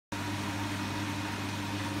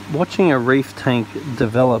Watching a reef tank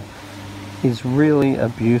develop is really a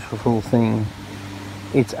beautiful thing.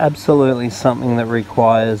 It's absolutely something that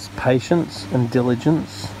requires patience and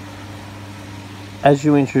diligence. As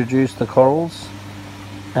you introduce the corals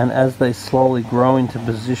and as they slowly grow into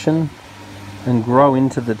position and grow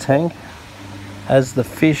into the tank, as the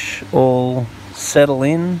fish all settle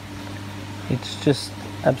in, it's just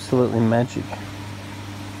absolutely magic.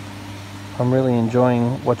 I'm really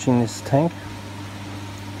enjoying watching this tank.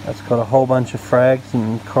 It's got a whole bunch of frags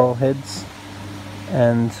and coral heads,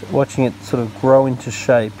 and watching it sort of grow into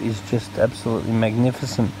shape is just absolutely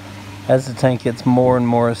magnificent. As the tank gets more and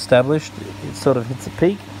more established, it sort of hits a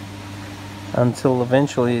peak until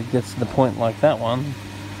eventually it gets to the point like that one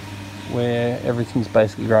where everything's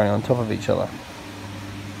basically growing on top of each other.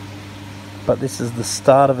 But this is the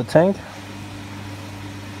start of a tank,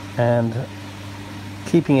 and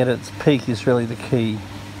keeping it at its peak is really the key,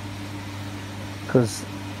 because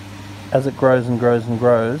as it grows and grows and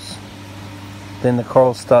grows, then the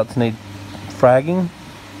corals start to need fragging,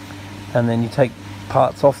 and then you take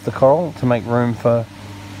parts off the coral to make room for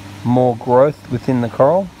more growth within the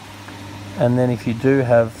coral. And then if you do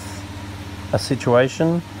have a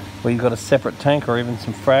situation where you've got a separate tank or even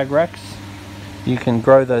some frag racks, you can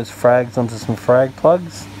grow those frags onto some frag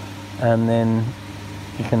plugs, and then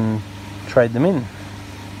you can trade them in.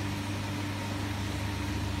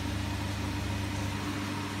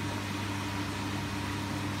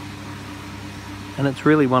 And it's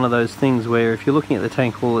really one of those things where if you're looking at the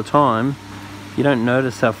tank all the time, you don't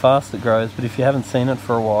notice how fast it grows, but if you haven't seen it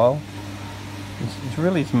for a while,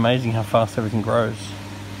 it's amazing how fast everything grows.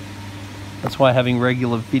 That's why having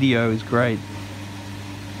regular video is great,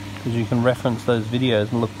 because you can reference those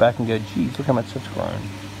videos and look back and go, geez, look how much it's grown.